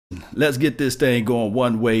let's get this thing going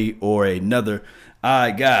one way or another.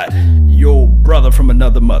 I got your brother from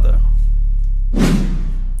another mother. Louis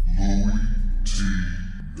T.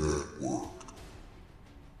 Network.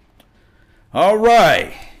 All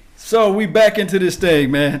right. So we back into this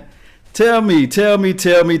thing, man. Tell me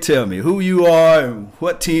who you are and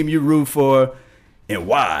what team you root for and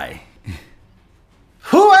why.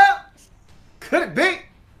 Who else could it be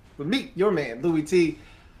but me, your man, Louis T.,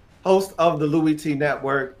 host of the Louis T.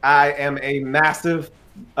 Network. I am a massive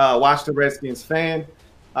Watch the Redskins fan,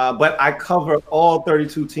 but I cover all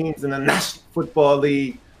 32 teams in the National Football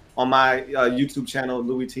League on my YouTube channel,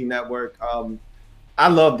 Louis T. Network. I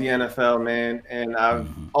love the NFL, man, and I've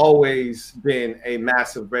always been a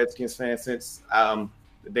massive Redskins fan since the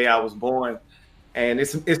day I was born. And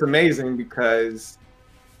it's amazing because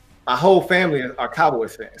my whole family are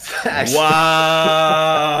Cowboys fans.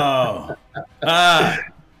 Wow.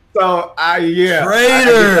 So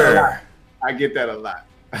Traitor. I get that a lot.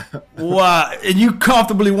 Wow. And you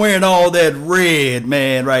comfortably wearing all that red,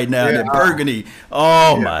 man, right now, that burgundy.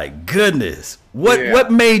 Oh my goodness.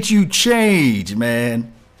 What made you change,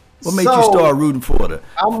 man? What made you start rooting for the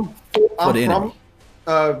I'm enemy?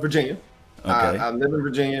 From Virginia. Okay. I live in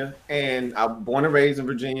Virginia, and I'm born and raised in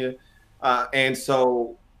Virginia. And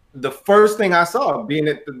so the first thing I saw, being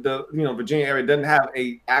that the Virginia area doesn't have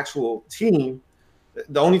a actual team,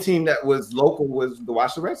 the only team that was local was the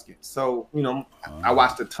Washington Redskins. So, I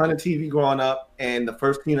watched a ton of TV growing up, and the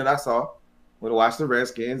first team that I saw were the Washington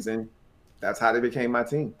Redskins, and that's how they became my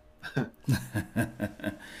team. All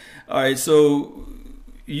right, so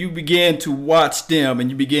you began to watch them and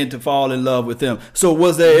you began to fall in love with them. So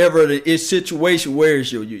was there ever a situation where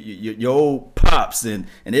it's your old pops and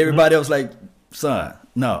everybody else like, son,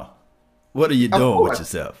 no, what are you doing with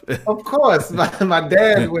yourself? Of course. My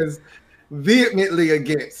dad was vehemently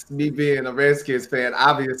against me being a Redskins fan,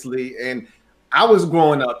 obviously. And I was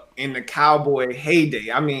growing up in the Cowboy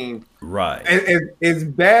heyday. I mean, right. As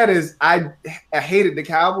bad as I hated the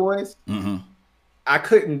Cowboys, I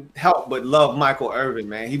couldn't help but love Michael Irvin,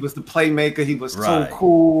 man. He was the playmaker. He was so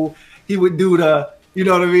cool. He would do the, you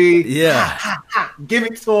know what I mean? Yeah. Give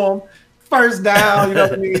it to him. First down, you know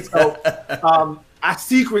what I mean? So I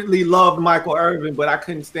secretly loved Michael Irvin, but I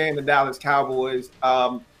couldn't stand the Dallas Cowboys.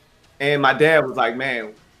 And my dad was like,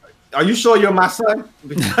 man, are you sure you're my son?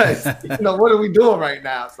 Because, what are we doing right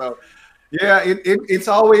now? So, yeah, it's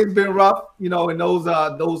always been rough, in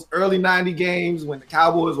those early 90 games when the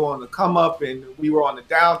Cowboys were on the come up and we were on the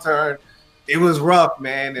downturn. It was rough,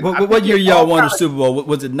 man. And what year y'all won the Super Bowl?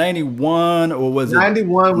 Was it 91 or was it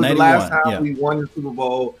 91 was the last time we won the Super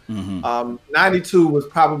Bowl. 92 was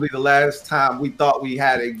probably the last time we thought we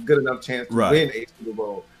had a good enough chance to win a Super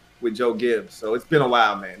Bowl with Joe Gibbs. So it's been a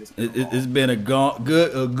while, man. It's been a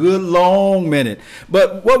good long minute.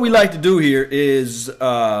 But what we like to do here is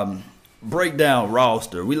break down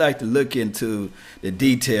roster. We like to look into the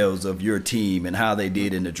details of your team and how they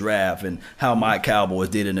did in the draft and how my Cowboys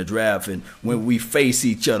did in the draft, and when we face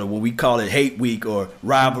each other, when we call it hate week or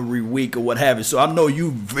rivalry week or what have you. So I know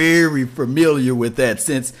you very familiar with that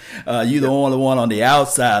since you're the only one on the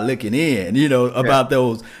outside looking in, about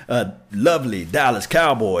those lovely Dallas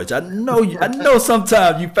Cowboys. I know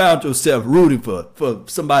sometimes you found yourself rooting for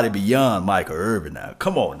somebody beyond Michael Irvin now.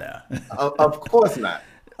 Come on now. Of course not.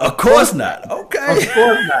 Of course not. Okay. Of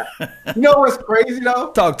course not. You know what's crazy though?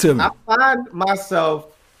 Talk to me. I find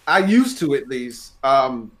myself, I used to at least,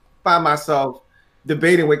 find myself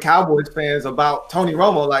debating with Cowboys fans about Tony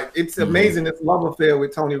Romo. Like, it's amazing this love affair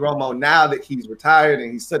with Tony Romo now that he's retired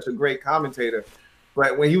and he's such a great commentator.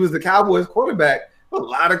 But when he was the Cowboys quarterback, a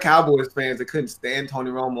lot of Cowboys fans that couldn't stand Tony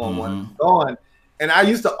Romo and wanted him gone. And I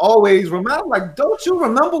used to always remind him, like, don't you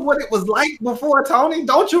remember what it was like before Tony?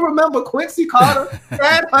 Don't you remember Quincy Carter,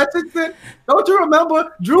 Brad Hutchinson? Don't you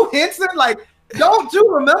remember Drew Henson? Like, don't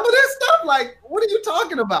you remember this stuff? Like, what are you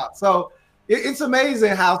talking about? So it's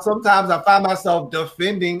amazing how sometimes I find myself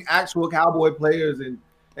defending actual Cowboy players and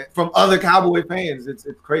from other Cowboy fans. It's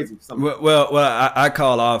crazy. Well, I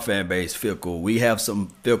call our fan base fickle. We have some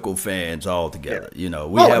fickle fans all together. We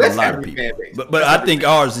have a lot of people. But I think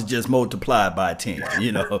ours is just multiplied by 10.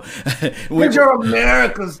 We're your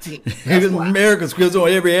America's team. America's goes on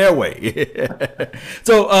every airway.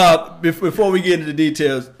 So before we get into the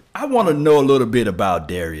details, I want to know a little bit about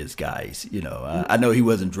Derrius Guice. I know he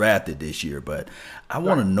wasn't drafted this year, but I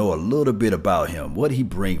want to know a little bit about him. What he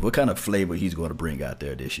brings, what kind of flavor he's going to bring out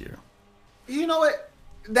there this year. You know what?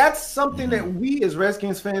 That's something that we as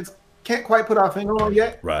Redskins fans can't quite put our finger on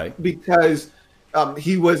yet. Right. Because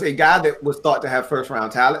he was a guy that was thought to have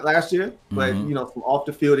first-round talent last year. But, some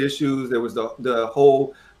off-the-field issues. There was the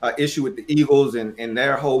whole issue with the Eagles and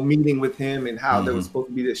their whole meeting with him and how there was supposed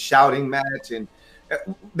to be this shouting match. And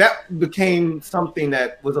that became something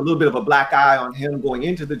that was a little bit of a black eye on him going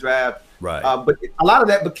into the draft. Right. But a lot of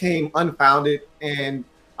that became unfounded. And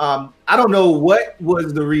I don't know what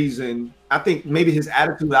was the reason. I think maybe his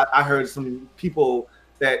attitude. I heard some people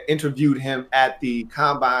that interviewed him at the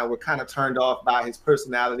combine were kind of turned off by his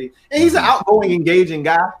personality. And he's an outgoing, engaging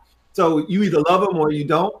guy. So you either love him or you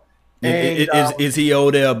don't. And, is he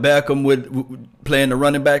Odell Beckham with playing the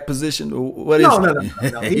running back position? What is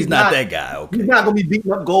no. He's not that guy. Okay. He's not going to be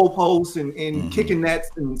beating up goalposts and kicking nets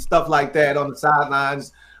and stuff like that on the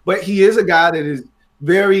sidelines. But he is a guy that is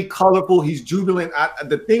very colorful. He's jubilant.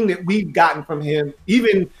 The thing that we've gotten from him,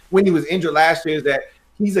 even when he was injured last year, is that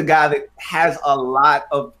he's a guy that has a lot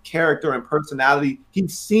of character and personality. He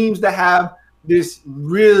seems to have this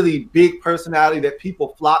really big personality that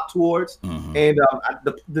people flock towards. And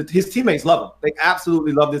his teammates love him. They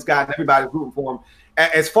absolutely love this guy, and everybody's rooting for him.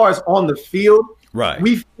 As far as on the field, right,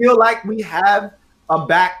 we feel like we have a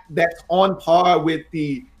back that's on par with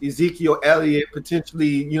the Ezekiel Elliott,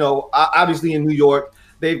 potentially, obviously in New York.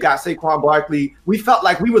 They've got Saquon Barkley. We felt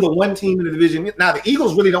like we were the one team in the division. Now, the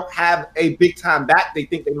Eagles really don't have a big-time back. They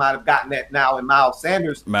think they might have gotten that now in Miles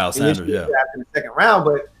Sanders. Yeah. In the second round.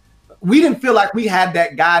 But we didn't feel like we had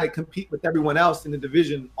that guy to compete with everyone else in the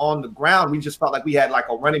division on the ground. We just felt like we had like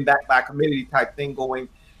a running back by committee type thing going.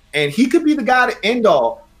 And he could be the guy to end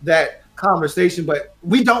all that conversation, but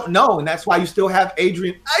we don't know. And that's why you still have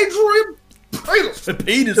Adrian Peterson.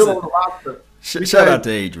 Still on the roster. Shout out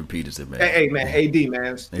to Adrian Peterson, man. Hey, man, AD,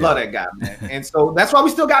 man. Love that guy, man. And so that's why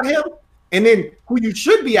we still got him. And then who you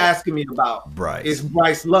should be asking me about is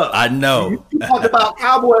Bryce Love. I know. You talked about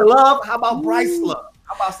Cowboy Love. How about Bryce Love?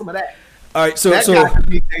 How about some of that? All right, so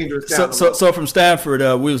from Stanford,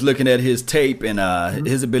 we was looking at his tape and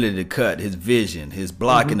his ability to cut, his vision, his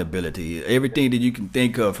blocking ability, everything that you can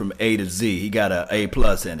think of from A to Z. He got an A+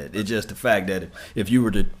 in it. It's just the fact that if you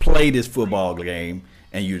were to play this football game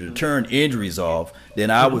and you to turn injuries off,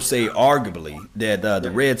 then I would say arguably that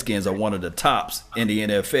the Redskins are one of the tops in the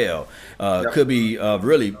NFL. Could be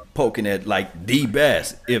really poking at like the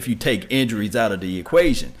best if you take injuries out of the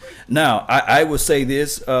equation. Now, I would say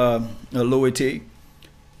this, Louis T.,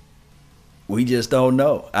 we just don't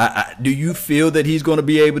know. Do you feel that he's going to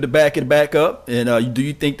be able to back it back up? And do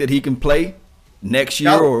you think that he can play next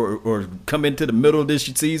year or come into the middle of this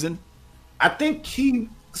season? I think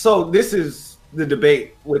so this is the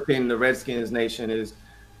debate within the Redskins nation is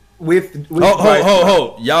with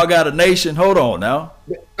y'all got a nation. Hold on now.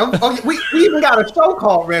 We even got a show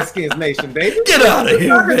called Redskins Nation, baby. Get out of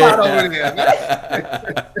here, man.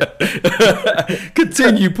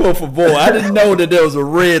 Continue, por favor. I didn't know that there was a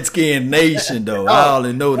Redskin Nation, though. I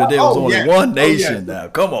only know that there was only one nation now.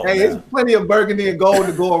 Come on. Hey, there's plenty of burgundy and gold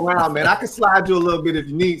to go around, man. I can slide you a little bit if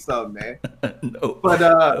you need something, man. No. But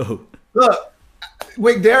look,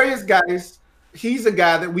 with Darius Geis, he's a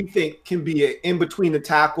guy that we think can be an in between the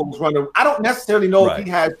tackles runner. I don't necessarily know if he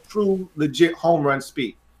has true, legit home run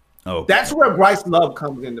speed. That's where Bryce Love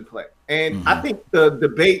comes into play. And I think the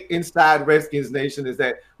debate inside Redskins Nation is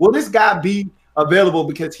that, will this guy be available?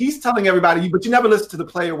 Because he's telling everybody, but you never listen to the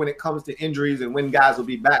player when it comes to injuries and when guys will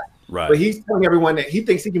be back. Right. But he's telling everyone that he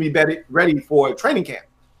thinks he can be ready for training camp.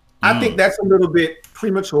 I think that's a little bit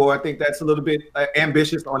premature. I think that's a little bit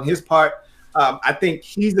ambitious on his part. I think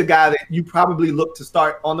he's the guy that you probably look to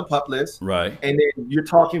start on the PUP list. Right. And then you're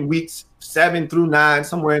talking weeks 7 through 9,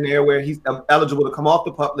 somewhere in there where he's eligible to come off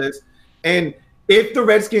the PUP list. And if the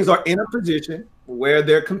Redskins are in a position where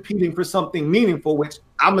they're competing for something meaningful, which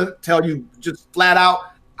I'm going to tell you just flat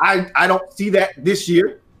out, I don't see that this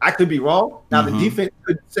year. I could be wrong. Now, the defense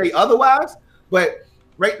could say otherwise. But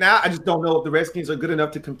right now, I just don't know if the Redskins are good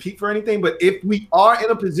enough to compete for anything. But if we are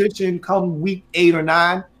in a position come week 8 or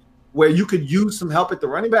 9, where you could use some help at the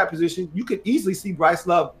running back position, you could easily see Bryce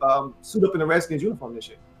Love suit up in the Redskins uniform this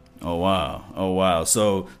year. Oh wow!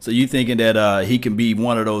 So you thinking that he can be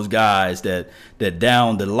one of those guys that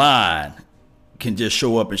down the line can just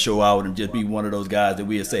show up and show out and just be one of those guys that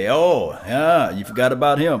we'll say, oh yeah, you forgot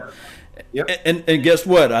about him. Yep. And guess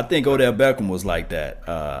what? I think Odell Beckham was like that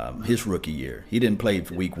his rookie year. He didn't play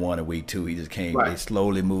for week 1 and week 2. He just came. Right. They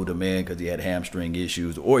slowly moved him in because he had hamstring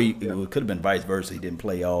issues, or it could have been vice versa. He didn't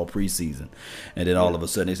play all preseason, and then all of a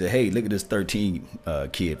sudden they said, "Hey, look at this 13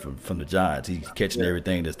 kid from the Giants. He's catching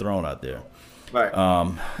everything that's thrown out there."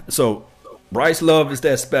 Right. So Bryce Love is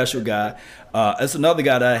that special guy. That's another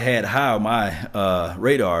guy that I had high on my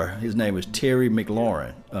radar. His name is Terry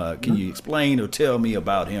McLaurin. Can you explain or tell me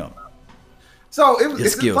about him? So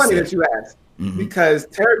it's funny that you asked because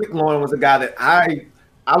Terry McLaurin was a guy that I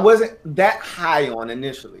I wasn't that high on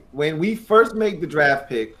initially. When we first made the draft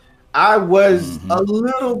pick, I was a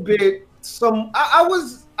little bit I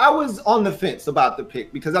was on the fence about the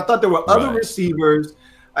pick because I thought there were other receivers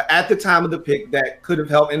at the time of the pick that could have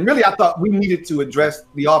helped. And really, I thought we needed to address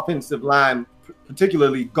the offensive line,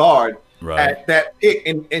 particularly guard, at that pick.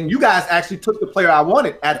 And you guys actually took the player I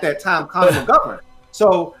wanted at that time, Connor McGovern.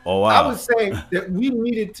 So I was saying that we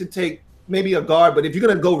needed to take maybe a guard, but if you're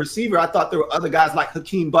going to go receiver, I thought there were other guys like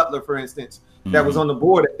Hakeem Butler, for instance, that was on the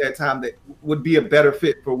board at that time that would be a better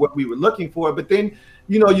fit for what we were looking for. But then,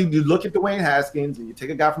 you look at Dwayne Haskins and you take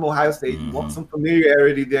a guy from Ohio State, you want some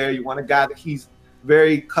familiarity there. You want a guy that he's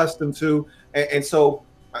very accustomed to. And so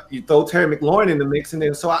you throw Terry McLaurin in the mix. And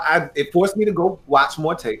then so it forced me to go watch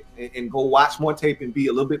more tape and and be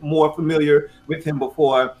a little bit more familiar with him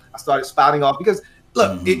before I started spouting off. Because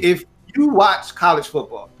look, if you watch college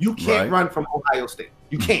football, you can't run from Ohio State.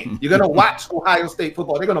 You can't. You're going to watch Ohio State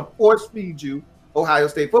football. They're going to force feed you Ohio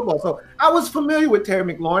State football. So I was familiar with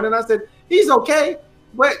Terry McLaurin, and I said, he's okay,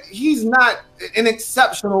 but he's not an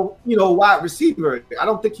exceptional, wide receiver. I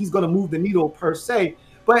don't think he's going to move the needle per se.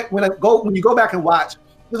 But when you go back and watch,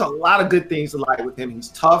 there's a lot of good things to like with him. He's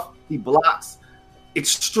tough. He blocks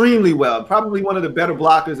extremely well. Probably one of the better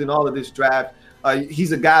blockers in all of this draft.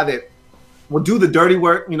 He's a guy that will do the dirty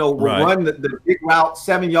work, will run the big route,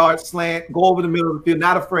 7-yard slant, go over the middle of the field,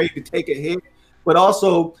 not afraid to take a hit. But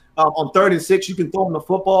also on 3rd and 6, you can throw him the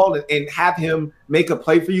football and have him make a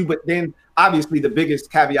play for you. But then obviously the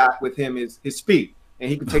biggest caveat with him is his speed. And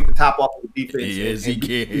he can take the top off of the defense. Yes, he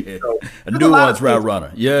can. So, a nuanced route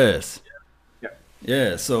runner. Yes.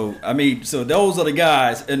 Yeah, so those are the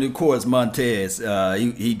guys, and of course Montez,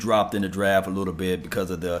 he dropped in the draft a little bit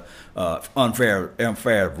because of the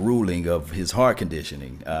unfair ruling of his heart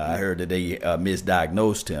conditioning. I heard that they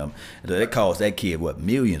misdiagnosed him. That cost that kid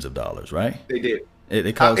millions of dollars, right? They did.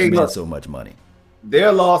 It cost him so much money.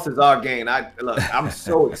 Their loss is our gain. I'm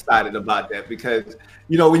so excited about that because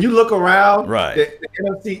when you look around the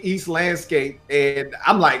NFC East landscape, and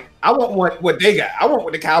I'm like, I want what they got. I want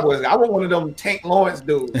what the Cowboys got. I want one of them Tank Lawrence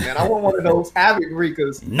dudes, man. I want one of those Havoc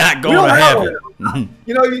Reekers. Not going to happen.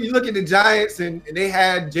 You look at the Giants, and they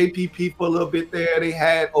had JPP for a little bit there. They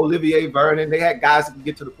had Olivier Vernon. They had guys who can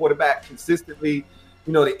get to the quarterback consistently.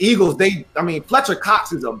 The Eagles, Fletcher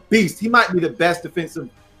Cox is a beast. He might be the best defensive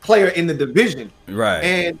player in the division. Right.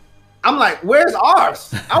 And I'm like, where's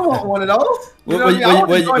ours? I want one of those. Well,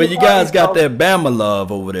 you guys got that Bama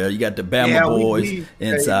love over there. You got the Bama boys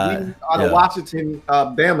inside. We are the Washington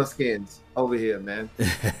Bama skins over here, man.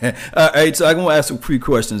 All right, so I'm going to ask some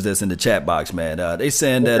pre-questions that's in the chat box, man. They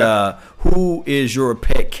saying that who is your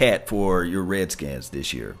pet cat for your Redskins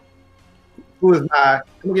this year? Who is my,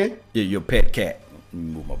 come again? Yeah, your pet cat. Let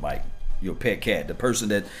me move my mic. Your pet cat, the person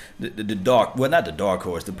that not the dark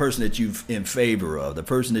horse, the person that you're in favor of, the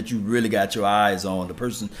person that you really got your eyes on, the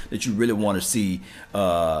person that you really want to see,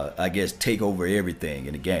 take over everything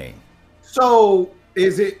in the game. So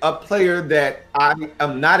is it a player that I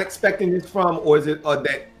am not expecting this from, or is it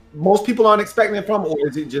that most people aren't expecting it from, or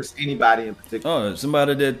is it just anybody in particular? Oh,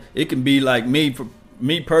 somebody that it can be like me. For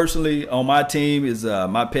me personally, on my team is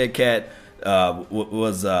my pet cat.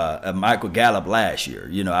 Was Michael Gallup last year.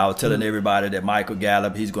 I was telling everybody that Michael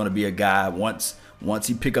Gallup, he's going to be a guy once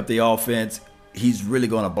he pick up the offense, he's really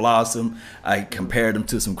going to blossom. I compared him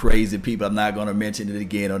to some crazy people. I'm not going to mention it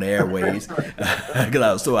again on the airways because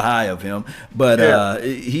I was so high of him. But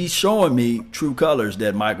he's showing me true colors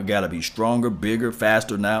that Michael Gallup, he's stronger, bigger,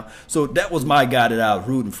 faster now. So that was my guy that I was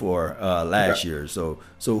rooting for last year. So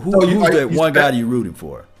who's that one guy you're rooting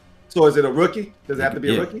for? So is it a rookie? Does it have to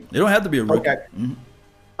be a rookie? They don't have to be a rookie.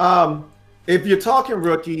 Okay. If you're talking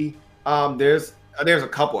rookie, there's a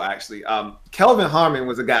couple actually. Kelvin Harmon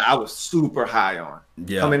was a guy I was super high on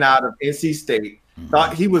coming out of NC State.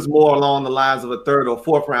 Thought he was more along the lines of a 3rd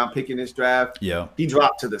or 4th round pick in this draft. Yeah. He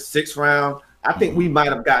dropped to the 6th round. I think we might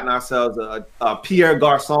have gotten ourselves a Pierre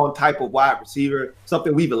Garçon type of wide receiver,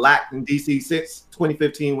 something we've lacked in DC since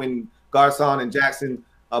 2015 when Garçon and Jackson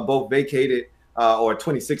both vacated. Or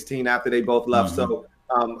 2016 after they both left. So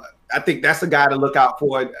I think that's a guy to look out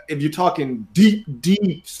for. If you're talking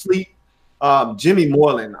deep sleep, Jimmy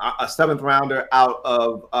Moreland, a 7th rounder out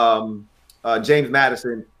of James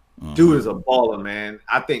Madison, dude is a baller, man.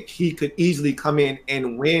 I think he could easily come in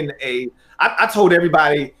and win I told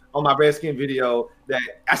everybody on my Redskin video that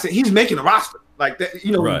I said he's making a roster. Like that,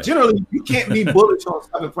 generally you can't be bullish on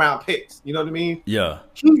 7th round picks. You know what I mean? Yeah.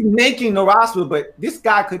 He's making the roster, but this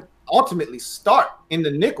guy could ultimately start in the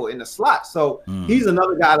nickel, in the slot. So he's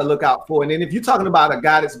another guy to look out for. And then if you're talking about a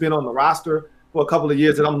guy that's been on the roster for a couple of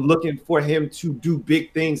years and I'm looking for him to do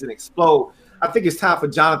big things and explode, I think it's time for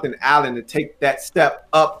Jonathan Allen to take that step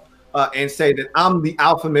up and say that I'm the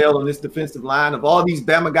alpha male on this defensive line. Of all these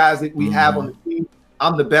Bama guys that we have on the team,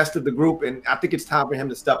 I'm the best of the group, and I think it's time for him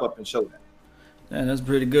to step up and show that. Man, that's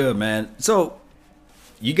pretty good, man. So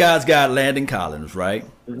you guys got Landon Collins, right?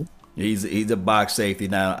 Mm-hmm. He's a box safety.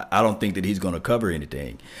 Now, I don't think that he's going to cover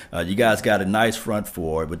anything. You guys got a nice front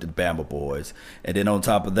four with the Bama boys. And then on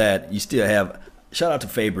top of that, you still have – shout out to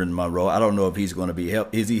Fabian Monroe. I don't know if he's going to be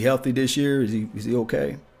 – is he healthy this year? Is he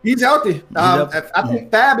okay? He's healthy. I think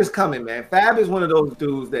Fab is coming, man. Fab is one of those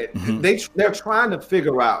dudes that they're trying to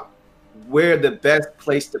figure out where the best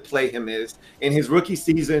place to play him is. In his rookie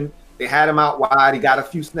season, they had him out wide. He got a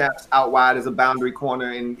few snaps out wide as a boundary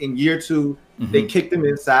corner. In year two, they kicked him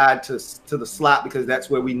inside to the slot because that's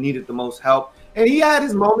where we needed the most help. And he had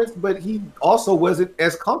his moments, but he also wasn't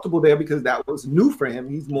as comfortable there because that was new for him.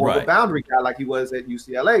 He's more of a boundary guy like he was at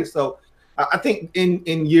UCLA. So I think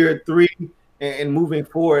in year three and moving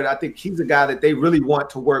forward, I think he's a guy that they really want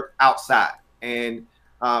to work outside. And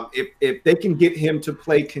if they can get him to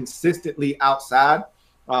play consistently outside,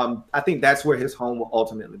 I think that's where his home will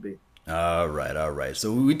ultimately be. All right.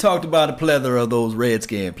 So we talked about a plethora of those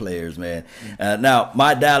Redskin players, man. Now,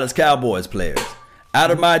 my Dallas Cowboys players. Out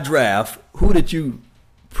of my draft, who did you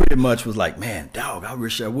pretty much was like, man, dog, I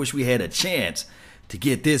wish we had a chance to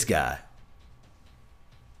get this guy?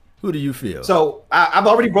 Who do you feel? So I've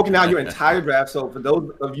already broken down your entire draft. So for those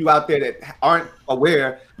of you out there that aren't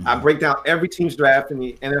aware, I break down every team's draft in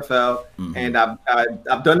the NFL, and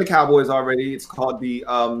I've done the Cowboys already. It's called the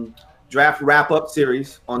Draft Wrap-Up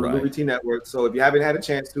Series on the Movie T Network. So if you haven't had a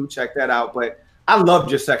chance to, check that out. But I loved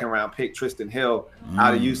your second-round pick, Tristan Hill,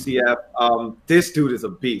 out of UCF. This dude is a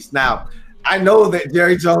beast. Now, I know that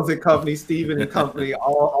Jerry Jones and company, Steven and company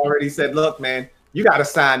all already said, look, man, you got to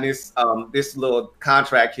sign this little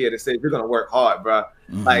contract here that says you're going to work hard, bro.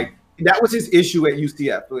 Like, that was his issue at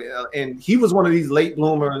UCF. And he was one of these late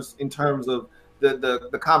bloomers in terms of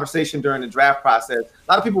the conversation during the draft process.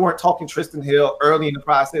 A lot of people weren't talking Tristan Hill early in the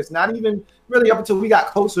process, not even really up until we got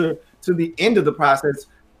closer to the end of the process.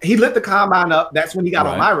 He lit the combine up. That's when he got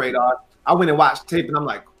on my radar. I went and watched tape, and I'm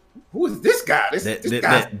like, who is this guy? This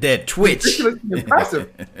guy, that twitch. Impressive.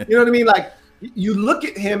 You know what I mean? Like, you look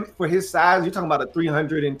at him for his size, you're talking about a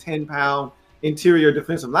 310-pound interior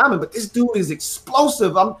defensive lineman, but this dude is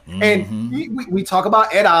explosive. And we talk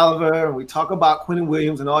about Ed Oliver, and we talk about Quentin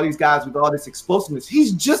Williams and all these guys with all this explosiveness.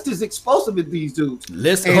 He's just as explosive as these dudes.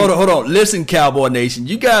 Listen, hold on. Listen, Cowboy Nation.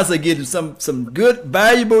 You guys are getting some good,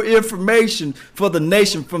 valuable information for the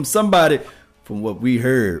nation from somebody from what we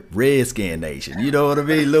heard, Redskin Nation. You know what I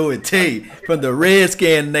mean? Louis T from the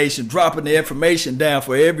Redskin Nation dropping the information down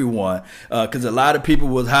for everyone because a lot of people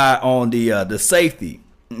was high on the safety.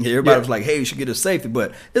 Everybody was like, hey, you should get a safety.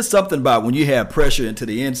 But it's something about when you have pressure into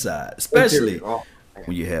the inside, especially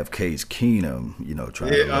when you have Case Keenum,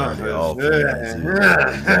 trying to learn the offense. You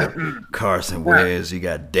got Carson Wentz, you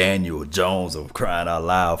got Daniel Jones of crying out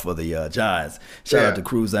loud for the Giants. Shout out to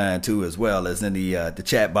Cruzine, too, as well as in the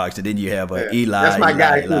chat box. And then you have Eli. That's my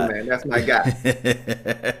guy, too, man. That's my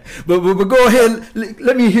guy. but go ahead.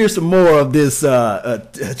 Let me hear some more of this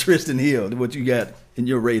Tristan Hill, what you got in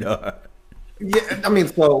your radar. Yeah, I mean,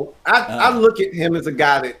 so I look at him as a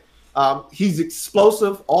guy that he's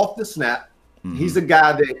explosive off the snap. He's a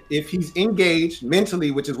guy that if he's engaged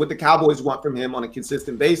mentally, which is what the Cowboys want from him on a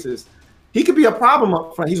consistent basis, he could be a problem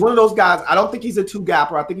up front. He's one of those guys. I don't think he's a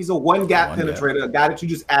two-gapper. I think he's a one-gap penetrator, a guy that you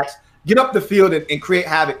just ask, get up the field and create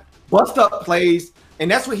havoc, bust up plays,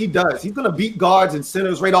 and that's what he does. He's going to beat guards and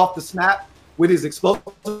centers right off the snap with his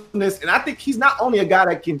explosiveness. And I think he's not only a guy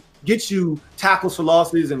that can get you tackles for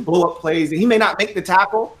losses and blow up plays, and he may not make the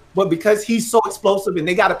tackle, but because he's so explosive and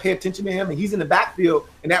they got to pay attention to him and he's in the backfield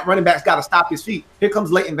and that running back's got to stop his feet. Here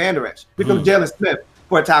comes Leighton Vander Esch. Here comes Jalen Smith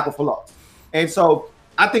for a tackle for loss. And so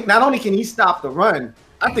I think not only can he stop the run,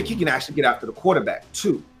 I think he can actually get after the quarterback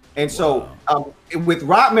too. And so with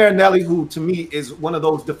Rod Marinelli, who to me is one of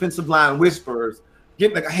those defensive line whisperers,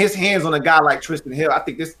 getting his hands on a guy like Tristan Hill, I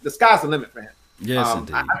think the sky's the limit for him. Yes,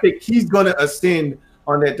 indeed. I think he's going to ascend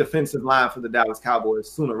on that defensive line for the Dallas Cowboys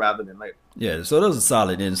sooner rather than later. Yeah, so that was a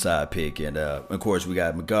solid inside pick. And, of course, we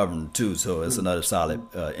got McGovern, too, so it's another solid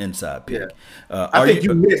inside pick. Yeah. I think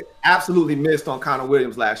you absolutely missed on Connor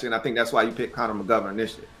Williams last year, and I think that's why you picked Connor McGovern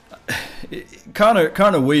this year.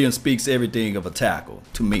 Connor Williams speaks everything of a tackle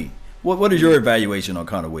to me. What is your evaluation on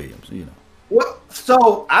Connor Williams? Well,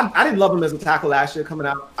 so I didn't love him as a tackle last year coming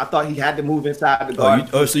out. I thought he had to move inside the guard.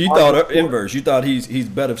 So you thought inverse. You thought he's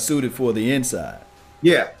better suited for the inside.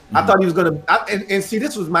 Yeah, I thought he was going to – and see,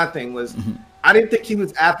 this was my thing was I didn't think he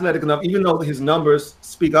was athletic enough, even though his numbers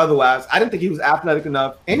speak otherwise. I didn't think he was athletic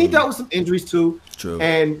enough, and he dealt with some injuries too. True.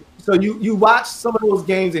 And so you watch some of those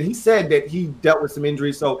games, and he said that he dealt with some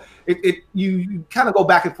injuries. So you kind of go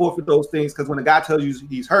back and forth with those things, because when a guy tells you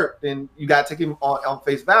he's hurt, then you got to take him on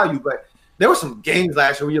face value. But there were some games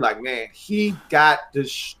last year where you're like, man, he got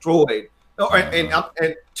destroyed.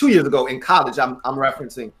 And 2 years ago in college, I'm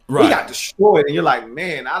referencing, right. He got destroyed, and you're like,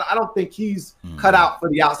 man, I don't think he's cut out for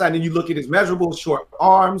the outside. And you look at his measurables, short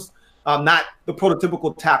arms, not the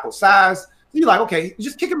prototypical tackle size. So you're like, okay,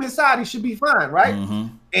 just kick him inside, he should be fine, right?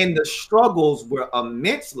 And the struggles were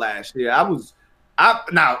immense last year.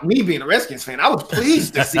 Now, me being a Redskins fan, I was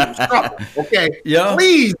pleased to see him struggle. Okay,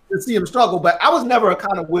 pleased to see him struggle, but I was never a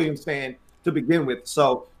Connor Williams fan to begin with,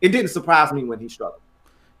 so it didn't surprise me when he struggled.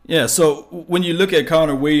 Yeah, so when you look at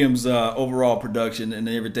Connor Williams' overall production and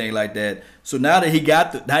everything like that, so now that he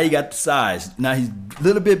got the size, now he's a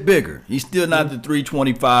little bit bigger. He's still not the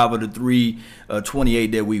 325 or the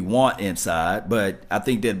 328 that we want inside, but I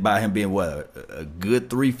think that by him being a good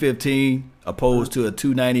 315 opposed to a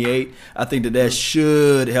 298, I think that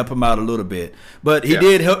should help him out a little bit. But he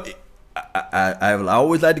did help. I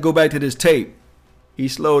always like to go back to this tape. He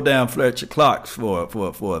slowed down Fletcher Cox for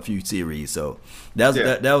a few series, so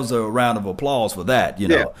that was a round of applause for that, you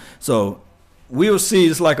know. Yeah. So we'll see.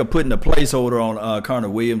 It's like putting a placeholder on Connor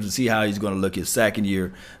Williams to see how he's going to look his second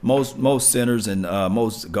year. Most centers and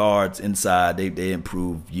most guards inside they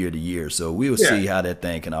improve year to year, so we'll see how that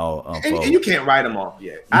thing can all unfold. And you can't write them off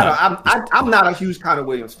yet. No. I'm not a huge Connor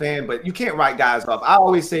Williams fan, but you can't write guys off. I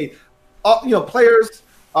always say, players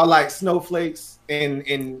are like snowflakes.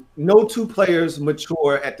 And no two players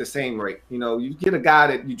mature at the same rate. You know, you get a guy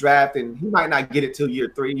that you draft and he might not get it till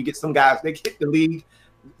year 3. You get some guys, they hit the league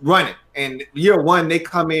running. And year 1, they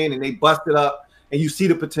come in and they bust it up and you see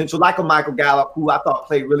the potential, like a Michael Gallup, who I thought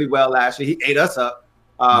played really well last year. He ate us up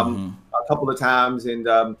a couple of times and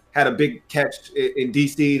had a big catch in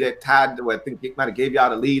DC that tied, I think it might have gave y'all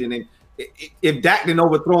the lead. And then if Dak didn't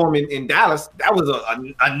overthrow him in Dallas, that was a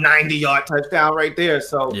 90-yard touchdown right there.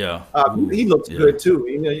 So he looks good too.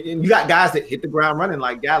 You know, and you got guys that hit the ground running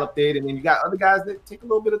like Gallup did, and then you got other guys that take a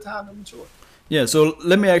little bit of time to mature. Yeah. So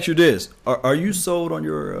let me ask you this: Are you sold on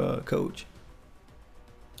your coach?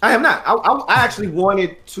 I am not. I actually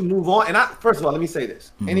wanted to move on. And first of all, let me say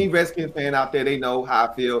this: any Redskins fan out there, they know how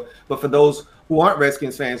I feel. But for those who aren't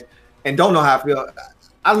Redskins fans and don't know how I feel,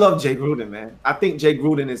 I love Jay Gruden, man. I think Jay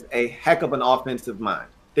Gruden is a heck of an offensive mind.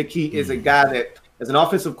 I think he is a guy that, as an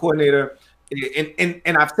offensive coordinator,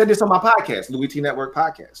 and I've said this on my podcast, Louis T Network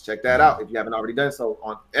podcast. Check that out if you haven't already done so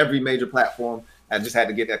on every major platform. I just had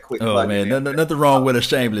to get that quick plug. Oh, man, nothing wrong with a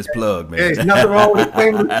shameless plug, man. There's nothing wrong with a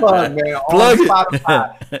shameless plug, man. On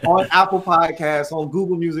Spotify, on Apple Podcasts, on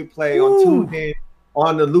Google Music Play, on TuneIn,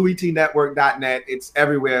 on the LouisTNetwork.net. It's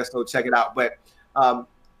everywhere, so check it out. But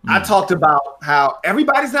I talked about how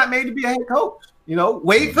everybody's not made to be a head coach. You know,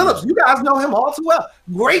 Wade Phillips, you guys know him all too well.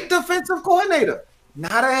 Great defensive coordinator,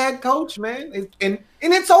 not a head coach, man. And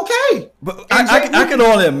it's okay. But I can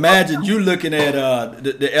only imagine you looking at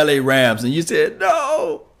the LA Rams and you said,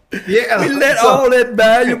 no, we let all that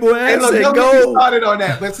valuable asset go. Started on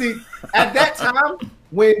that. But see, at that time,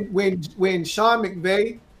 when Sean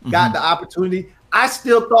McVay got the opportunity, I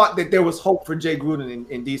still thought that there was hope for Jay Gruden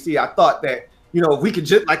in DC. I thought that, you know, if we could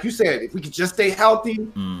just, like you said, if we could just stay healthy,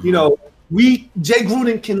 you know, Jay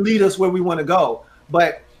Gruden can lead us where we want to go.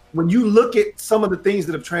 But when you look at some of the things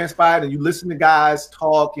that have transpired and you listen to guys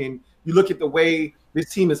talk and you look at the way this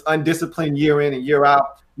team is undisciplined year in and year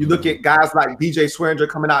out, you look at guys like DJ Swearinger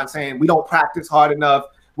coming out and saying, we don't practice hard enough,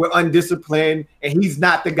 we're undisciplined, and he's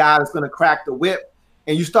not the guy that's going to crack the whip.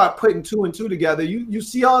 And you start putting 2 and 2 together. You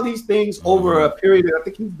see all these things over a period of, I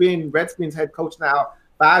think he's been Redskins head coach now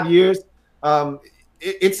 5 years.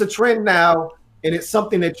 It's a trend now, and it's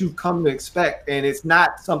something that you've come to expect, and it's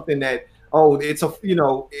not something that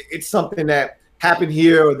it's something that happened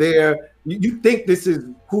here or there. You think this is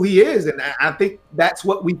who he is, and I think that's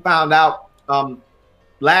what we found out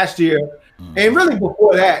last year, and really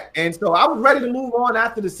before that. And so I was ready to move on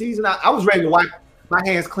after the season. I was ready to wipe my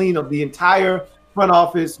hands clean of the entire front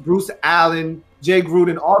office, Bruce Allen, Jay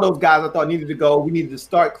Gruden, all those guys I thought needed to go. We needed to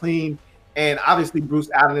start clean, and obviously Bruce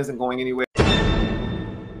Allen isn't going anywhere.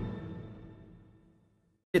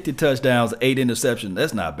 50 touchdowns, 8 interceptions.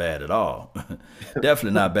 That's not bad at all.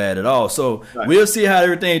 Definitely not bad at all. So we'll see how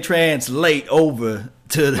everything translate over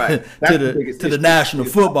to the National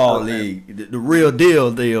Football League, the real deal,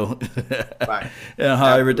 and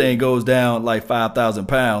how everything goes down like 5,000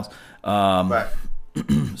 pounds.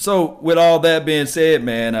 So with all that being said,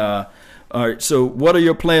 man, All right. So, what are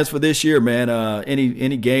your plans for this year, man?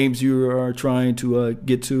 Any games you are trying to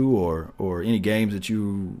get to, or any games that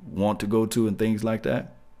you want to go to, and things like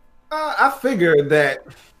that? I figure that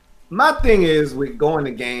my thing is with going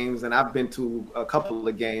to games, and I've been to a couple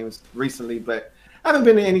of games recently, but I haven't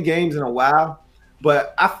been to any games in a while.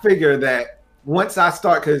 But I figure that once I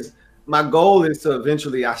start, because my goal is to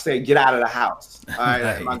eventually, I say, get out of the house. All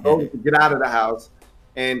right. My goal is to get out of the house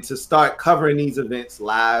and to start covering these events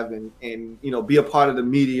live and be a part of the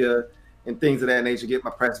media and things of that nature, get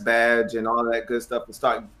my press badge and all that good stuff, and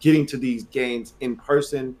start getting to these games in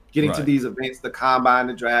person, getting to these events, the combine,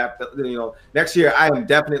 the draft. Next year I am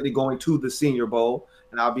definitely going to the Senior Bowl,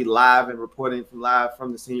 and I'll be live and reporting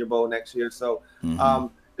from the Senior Bowl next year. So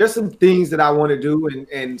there's some things that I want to do,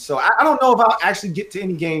 and so I don't know if I'll actually get to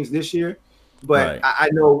any games this year, but I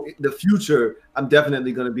know the future I'm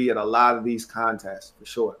definitely going to be at a lot of these contests for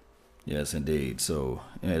sure. Yes, indeed. So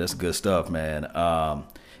yeah, that's good stuff, man.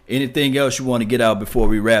 Anything else you want to get out before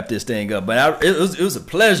we wrap this thing up? But it was a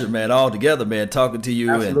pleasure, man, all together, man, talking to you.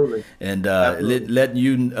 Absolutely. and letting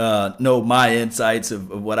you know my insights of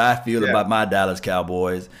what I feel about my Dallas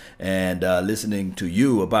Cowboys, and listening to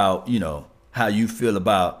you about how you feel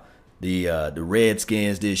about the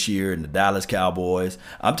Redskins this year and the Dallas Cowboys.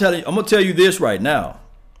 I'm gonna tell you this right now,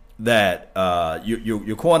 that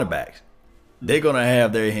your cornerbacks, they're gonna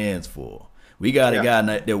have their hands full. We got a guy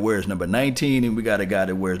that wears number 19, and we got a guy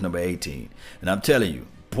that wears number 18. And I'm telling you,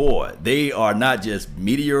 boy, they are not just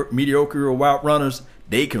mediocre route runners.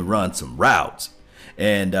 They can run some routes.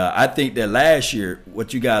 And I think that last year,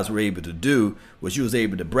 what you guys were able to do was you was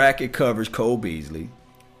able to bracket coverage Cole Beasley,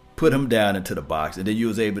 put him down into the box, and then you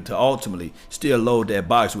was able to ultimately still load that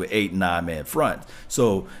box with 8 and 9-man front.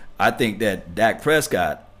 So I think that Dak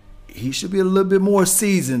Prescott, he should be a little bit more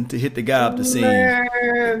seasoned to hit the guy up the seam.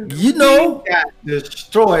 Man, he got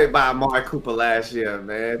destroyed by Amari Cooper last year,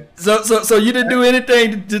 man. So you didn't do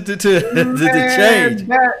anything to change.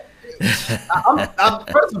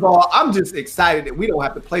 First of all, I'm just excited that we don't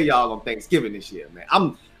have to play y'all on Thanksgiving this year,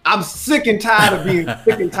 man. I'm sick and tired of being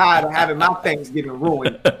sick and tired of having my Thanksgiving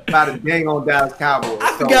ruined by the dang on Dallas Cowboys.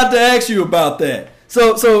 I forgot to ask you about that.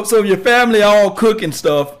 So your family all cooking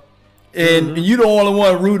stuff, and you the only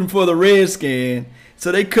one rooting for the Redskins,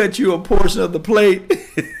 so they cut you a portion of the plate,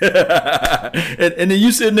 and then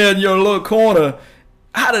you sitting there in your little corner.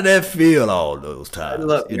 How did that feel all those times?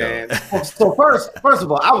 Look, man. So first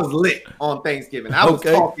of all, I was lit on Thanksgiving. I was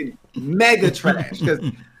talking mega trash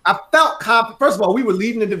because I felt confident. First of all, we were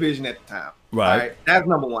leading the division at the time. Right. That's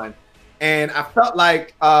number one. And I felt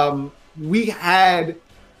like we had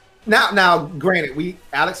now granted,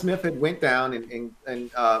 Alex Smith had went down and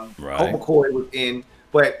Colt McCoy was in,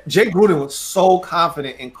 but Jay Gruden was so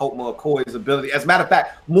confident in Colt McCoy's ability. As a matter of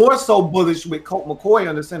fact, more so bullish with Colt McCoy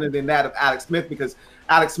under center than that of Alex Smith, because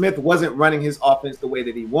Alex Smith wasn't running his offense the way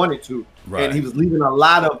that he wanted to. And he was leaving a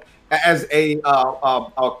lot of, as a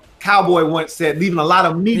Cowboy once said, leaving a lot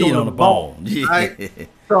of meat on the bone. Right?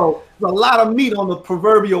 So there's a lot of meat on the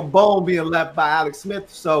proverbial bone being left by Alex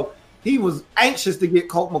Smith. So he was anxious to get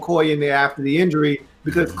Colt McCoy in there after the injury,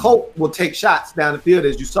 because Colt will take shots down the field,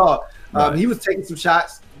 as you saw. He was taking some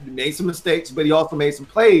shots, made some mistakes, but he also made some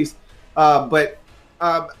plays. But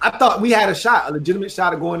I thought we had a legitimate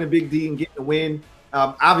shot of going to Big D and getting the win.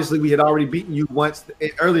 Obviously, we had already beaten you once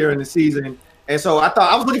earlier in the season. And so I thought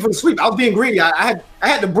I was looking for the sweep. I was being greedy. I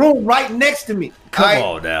had the broom right next to me. Come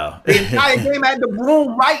on now. The entire game I had the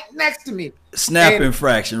broom right next to me. Snap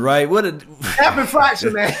infraction, right? Snap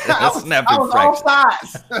infraction, man. I was all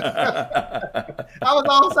sides. I was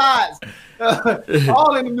all sides.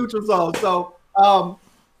 All in the neutral zone. So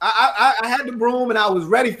I had the broom and I was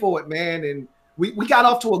ready for it, man. And we got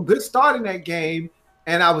off to a good start in that game.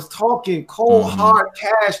 And I was talking cold, hard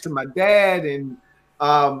cash to my dad, and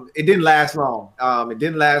it didn't last long. It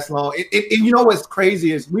didn't last long. You know what's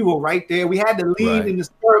crazy is we were right there. We had the lead in the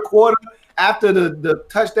third quarter after the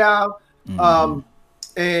touchdown.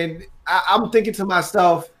 And I'm thinking to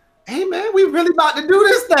myself, hey, man, we really about to do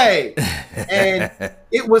this thing. And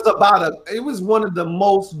it was one of the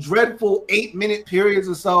most dreadful 8-minute periods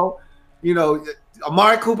or so. You know,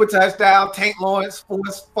 Amari Cooper touchdown, Tank Lawrence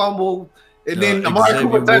forced fumble, and then Amari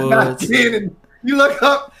Cooper touchdown again, and you look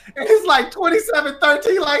up and it's like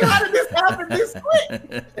 27-13. Like, how did this happen this quick?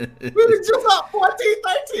 We was just up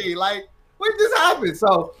 14-13. Like, when did this happen?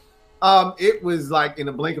 So it was like in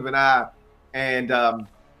the blink of an eye. And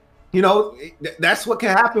that's what can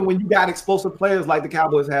happen when you got explosive players like the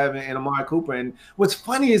Cowboys have and Amari Cooper. And what's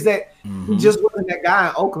funny is that he just wasn't that guy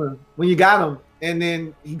in Oakland when you got him, and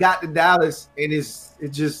then he got to Dallas, and it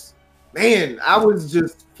just, man, I was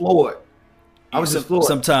just floored. I was just floored.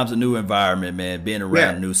 Sometimes a new environment, man, being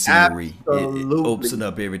around new scenery, it opens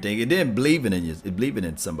up everything. And then believing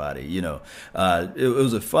in somebody, you know. It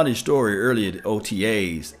was a funny story earlier at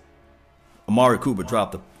OTAs. Amari Cooper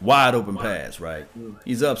dropped a wide open pass, right?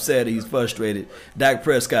 He's upset. He's frustrated. Dak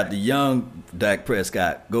Prescott, the young Dak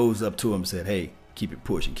Prescott, goes up to him and said, hey, keep it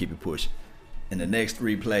pushing, keep it pushing. In the next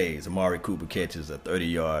 3 plays, Amari Cooper catches a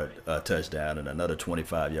 30-yard touchdown and another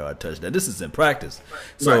 25-yard touchdown. This is in practice.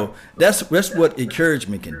 So that's what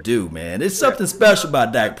encouragement can do, man. It's something special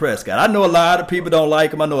about Dak Prescott. I know a lot of people don't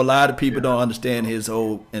like him. I know a lot of people don't understand his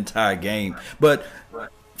whole entire game. But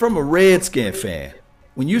from a Redskin fan,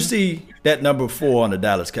 when you see that number 4 on the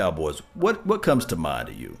Dallas Cowboys, what comes to mind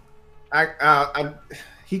to you? I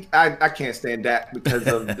can't stand Dak because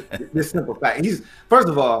of this simple fact. He's first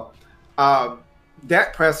of all,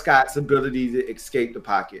 Dak Prescott's ability to escape the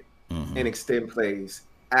pocket and extend plays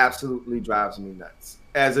absolutely drives me nuts.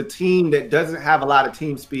 As a team that doesn't have a lot of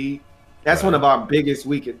team speed, that's one of our biggest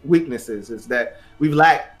weaknesses is that we've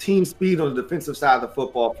lacked team speed on the defensive side of the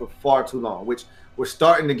football for far too long, which we're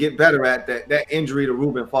starting to get better at. That injury to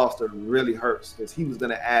Reuben Foster really hurts because he was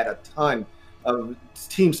going to add a ton of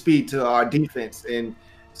team speed to our defense. And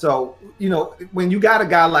so, you know, when you got a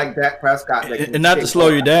guy like Dak Prescott, that and not to slow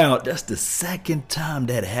you down, that's the second time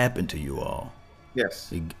that happened to you all.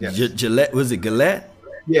 Yes. Gillette, was it Gillette?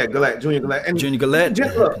 Yeah, Gillette, Junior Gillette. And Junior Gillette.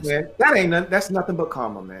 Just look, man, that's nothing but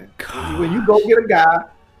karma, man. When you go get a guy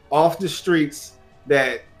off the streets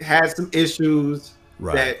that has some issues,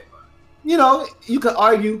 that, you know, you could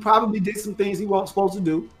argue probably did some things he wasn't supposed to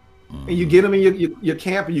do, and you get him in your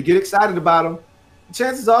camp and you get excited about him,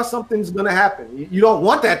 chances are something's going to happen. You don't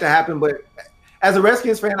want that to happen, but as a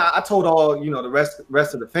Redskins fan, I told all, you know, the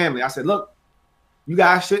rest of the family, I said, look, you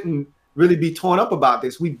guys shouldn't really be torn up about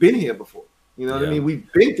this. We've been here before. You know what I mean?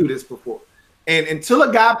 We've been through this before. And until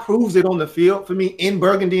a guy proves it on the field, for me, in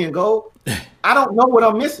burgundy and gold, I don't know what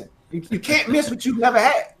I'm missing. You can't miss what you've never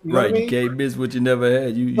had. You know what I mean? You can't miss what you never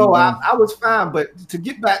had. I was fine. But to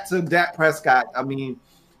get back to Dak Prescott, I mean,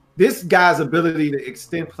 this guy's ability to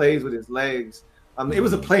extend plays with his legs. It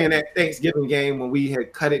was a play in that Thanksgiving game when we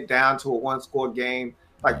had cut it down to a 1-score game,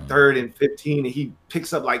 like 3rd and 15, and he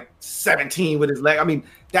picks up like 17 with his leg. I mean,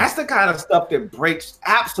 that's the kind of stuff that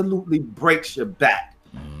absolutely breaks your back.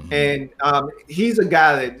 And he's a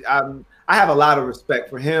guy that I have a lot of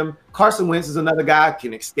respect for him. Carson Wentz is another guy,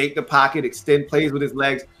 can escape the pocket, extend plays with his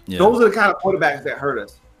legs. Those are the kind of quarterbacks that hurt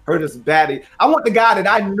us badly. I want the guy that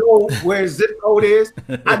I know where his zip code is.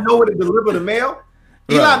 I know where to deliver the mail.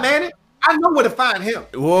 Eli Manning, I know where to find him.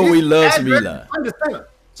 Well, we love some Eli.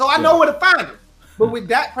 So I know where to find him. But with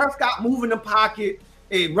Dak Prescott moving the pocket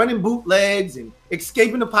and running bootlegs and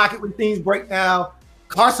escaping the pocket when things break down,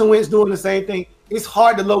 Carson Wentz doing the same thing, it's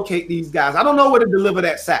hard to locate these guys. I don't know where to deliver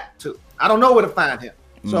that sack to. I don't know where to find him.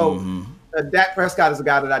 So Dak Prescott is a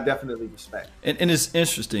guy that I definitely respect. And it's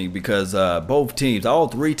interesting because both teams, all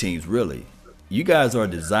 3 teams really, you guys are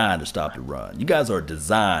designed to stop the run. You guys are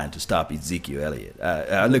designed to stop Ezekiel Elliott.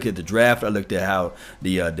 I look at the draft. I looked at how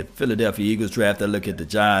the Philadelphia Eagles draft. I look at the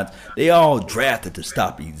Giants. They all drafted to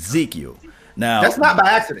stop Ezekiel. Now that's not by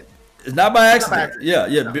accident. It's not by accident. Yeah.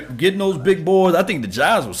 Getting those big boys. I think the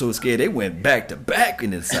Giants were so scared they went back to back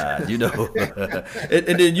in inside, you know.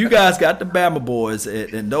 and then you guys got the Bama boys,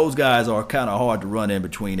 and those guys are kind of hard to run in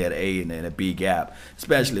between that A and that B gap,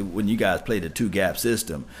 especially when you guys play the 2-gap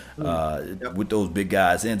system with those big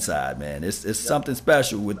guys inside. Man, it's something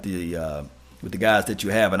special with the guys that you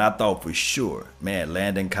have. And I thought for sure, man,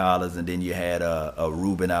 Landon Collins, and then you had a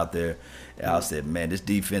Reuben out there. And I said, man, this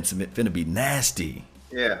defense is finna be nasty.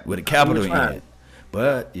 Yeah, with a capital in,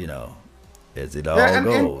 but you know, as it all goes. And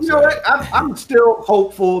you know what? I'm still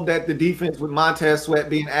hopeful that the defense with Montez Sweat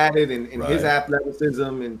being added and his athleticism,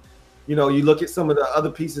 and you know, you look at some of the other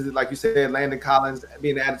pieces, like you said, Landon Collins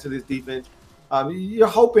being added to this defense. You're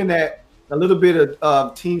hoping that a little bit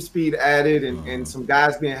of team speed added and some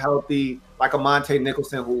guys being healthy, like a Monte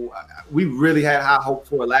Nicholson, who we really had high hope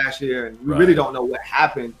for last year, and we really don't know what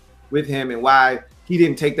happened with him and why he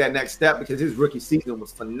didn't take that next step, because his rookie season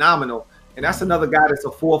was phenomenal. And that's another guy that's a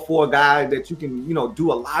 4-4 guy that you can, you know,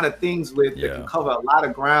 do a lot of things with, that can cover a lot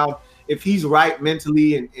of ground. If he's right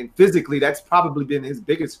mentally and physically, that's probably been his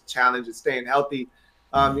biggest challenge, is staying healthy.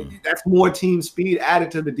 That's more team speed added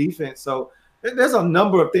to the defense. So there's a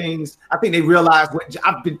number of things. I think they realized what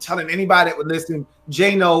I've been telling anybody that would listen.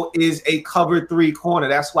 Jano is a cover 3 corner.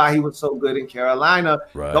 That's why he was so good in Carolina.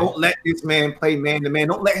 Don't let this man play man-to-man.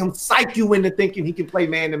 Don't let him psych you into thinking he can play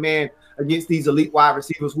man-to-man against these elite wide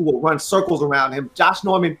receivers who will run circles around him. Josh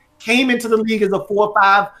Norman came into the league as a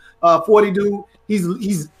 4.5 40 dude.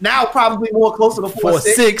 He's now probably more closer to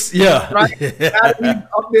 4'6", yeah. right? Now that he's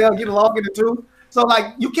up there getting along in the tooth. So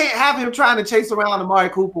like you can't have him trying to chase around Amari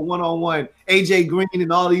Cooper one-on-one, AJ Green,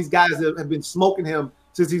 and all these guys that have been smoking him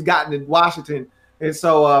since he's gotten in Washington. And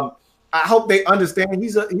so I hope they understand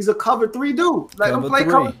he's a cover 3 dude. Let him play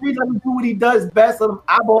cover 3. Let him do what he does best. Let him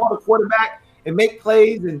eyeball the quarterback and make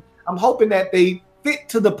plays. And I'm hoping that they fit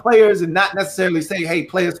to the players and not necessarily say, hey,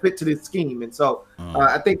 players fit to this scheme. And so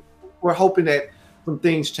I think we're hoping that some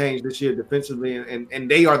things change this year defensively,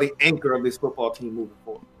 and they are the anchor of this football team moving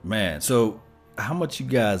forward. Man, so how much you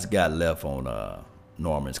guys got left on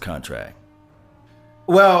Norman's contract?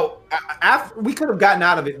 Well, we could have gotten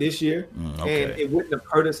out of it this year, and it wouldn't have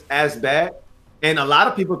hurt us as bad. And a lot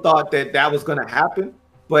of people thought that was going to happen,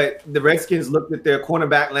 but the Redskins looked at their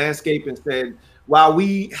cornerback landscape and said, while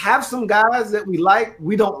we have some guys that we like,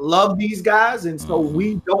 we don't love these guys, and so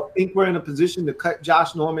we don't think we're in a position to cut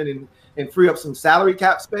Josh Norman and free up some salary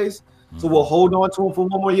cap space. So we'll hold on to him for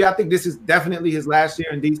one more year. I think this is definitely his last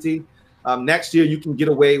year in DC. Next year, you can get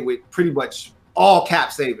away with pretty much all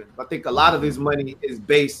cap savings. I think a lot of his money is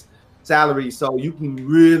base salary, so you can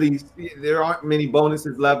really – there aren't many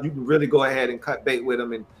bonuses left. You can really go ahead and cut bait with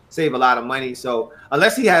him and save a lot of money. So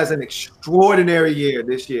unless he has an extraordinary year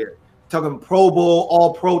this year, talking Pro Bowl,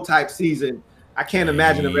 All-Pro type season, I can't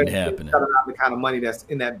imagine the Redskins cutting out the kind of money that's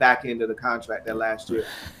in that back end of the contract that last year.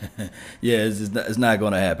 Yeah, it's not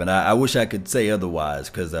going to happen. I wish I could say otherwise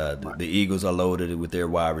because the Eagles are loaded with their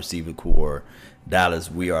wide receiver core. Dallas,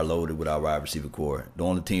 we are loaded with our wide receiver core. The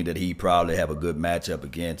only team that he probably have a good matchup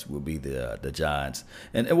against will be the Giants.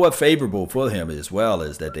 And what's favorable for him as well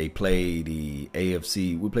is that they play the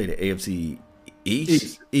AFC. We play the AFC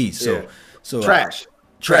East. Yeah. So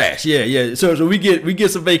Trash. Yeah. So we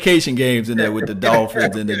get some vacation games in there with the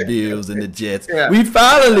Dolphins and the Bills and the Jets. Yeah. We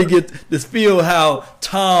finally get to feel how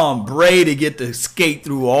Tom Brady get to skate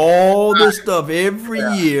through all this stuff every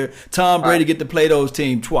year. Tom Brady get to play those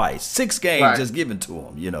teams twice. 6 games just given to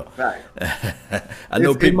him, you know. Right. I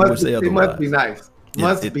know people would say otherwise. It must be nice.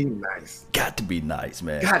 Must be nice. Got to be nice,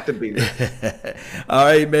 man. Got to be nice. All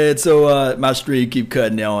right, man. So my stream keep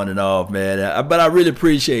cutting on and off, man. But I really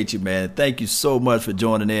appreciate you, man. Thank you so much for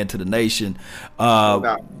joining in to the nation.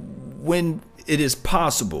 When it is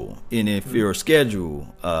possible, and if your schedule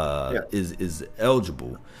is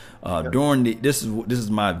eligible, during this is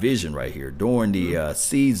my vision right here. During the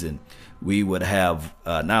season, we would have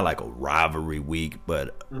not like a rivalry week,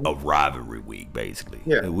 but a rivalry week, basically.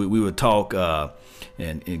 Yeah. We would talk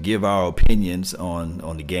and give our opinions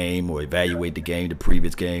on the game or evaluate the game, the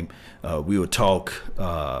previous game. We would talk,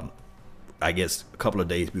 I guess, a couple of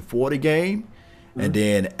days before the game, and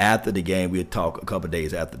then after the game, we'd talk a couple of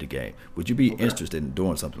days after the game. Would you be interested in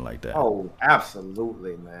doing something like that? Oh,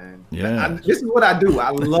 absolutely, man. Yeah. This is what I do. I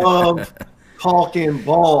love talking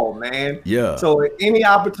ball, man. Yeah. So any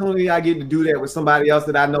opportunity I get to do that with somebody else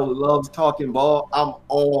that I know loves talking ball, I'm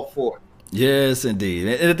all for it. Yes, indeed.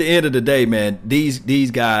 And at the end of the day, man,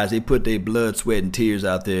 these guys, they put their blood, sweat, and tears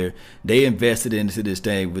out there. They invested into this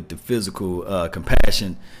thing with the physical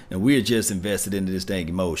compassion, and we're just invested into this thing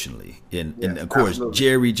emotionally. And of course, absolutely.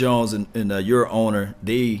 Jerry Jones and your owner,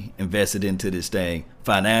 they invested into this thing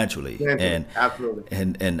financially. Absolutely.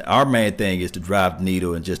 And our main thing is to drive the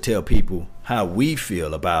needle and just tell people how we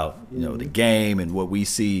feel about the game and what we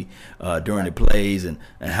see during the plays and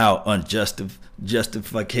how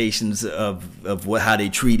justifications of how they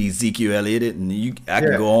treat Ezekiel Elliott, and I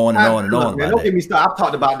can go on and on and on. Man, don't get me started. I've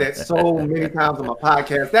talked about that so many times on my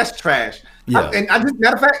podcast. That's trash. Yeah.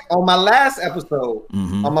 Matter of fact, on my last episode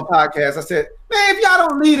on my podcast, I said, man, if y'all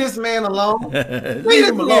don't leave this man alone, leave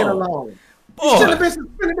him alone. He should have been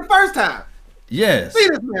suspended the first time. Yes. Leave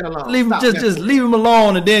this man alone. Leave him, just leave him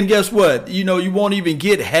alone, and then guess what? You won't even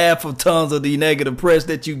get half of tons of the negative press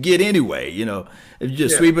that you get anyway. If you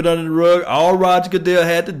just sweep it under the rug, all Roger Goodell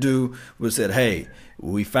had to do was said, "Hey,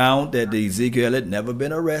 we found that the Ezekiel Elliott never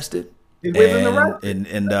been arrested."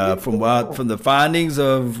 And from the findings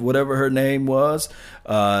of whatever her name was,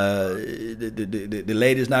 the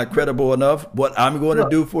lady's not credible enough. What I'm going to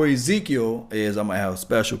do for Ezekiel is I'm going to have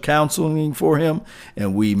special counseling for him,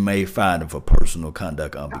 and we may find him for personal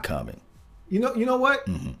conduct unbecoming. You know what?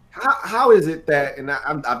 Mm-hmm. How is it that, and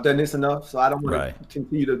I've done this enough, so I don't want to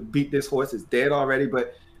continue to beat this horse. It's dead already.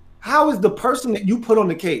 But how is the person that you put on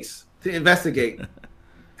the case to investigate,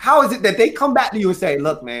 how is it that they come back to you and say,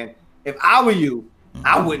 look, man, if I were you,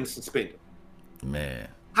 I wouldn't suspend him. Man.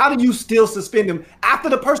 How do you still suspend him after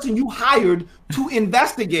the person you hired to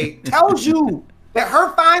investigate tells you that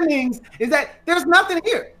her findings is that there's nothing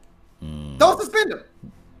here? Don't suspend him.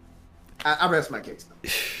 I rest my case.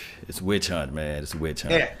 It's witch hunt, man. It's a witch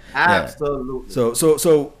hunt. Yeah, absolutely.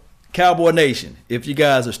 So Cowboy Nation, if you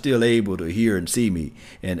guys are still able to hear and see me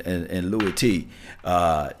and Louis T,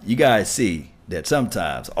 you guys see that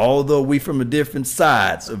sometimes, although we from a different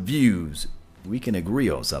sides of views, we can agree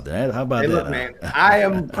on something. How about that? Look, man, I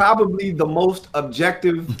am probably the most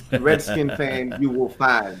objective Redskin fan you will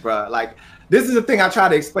find, bro. Like, this is the thing I try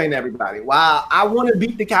to explain to everybody. While I want to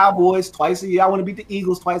beat the Cowboys twice a year, I want to beat the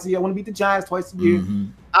Eagles twice a year, I want to beat the Giants twice a year.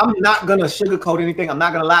 I'm not going to sugarcoat anything. I'm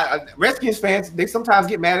not going to lie. Redskins fans, they sometimes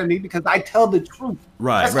get mad at me because I tell the truth.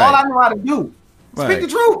 Right, That's all I know how to do. Speak the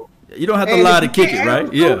truth. You don't have to lie to kick it,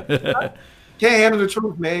 right? Yeah. Can't handle the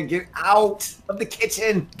truth, man. Get out of the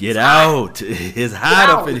kitchen. Get out. It's hot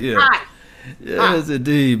up in here. Yes,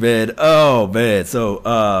 indeed, man. Oh, man.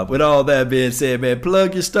 So, with all that being said, man,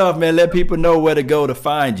 plug your stuff, man. Let people know where to go to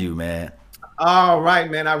find you, man. All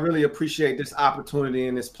right, man. I really appreciate this opportunity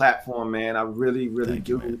and this platform, man. I really, really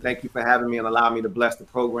do. Thank you for having me and allowing me to bless the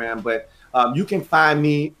program. But you can find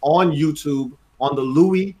me on YouTube on the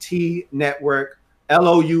Louis T Network,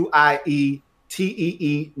 LOUIETEE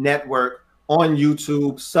Network. On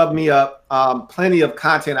YouTube, sub me up. Plenty of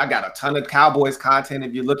content. I got a ton of Cowboys content.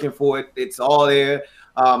 If you're looking for it, it's all there.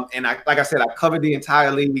 And like I said, I covered the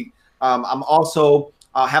entire league. I'm also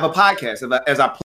have a podcast as I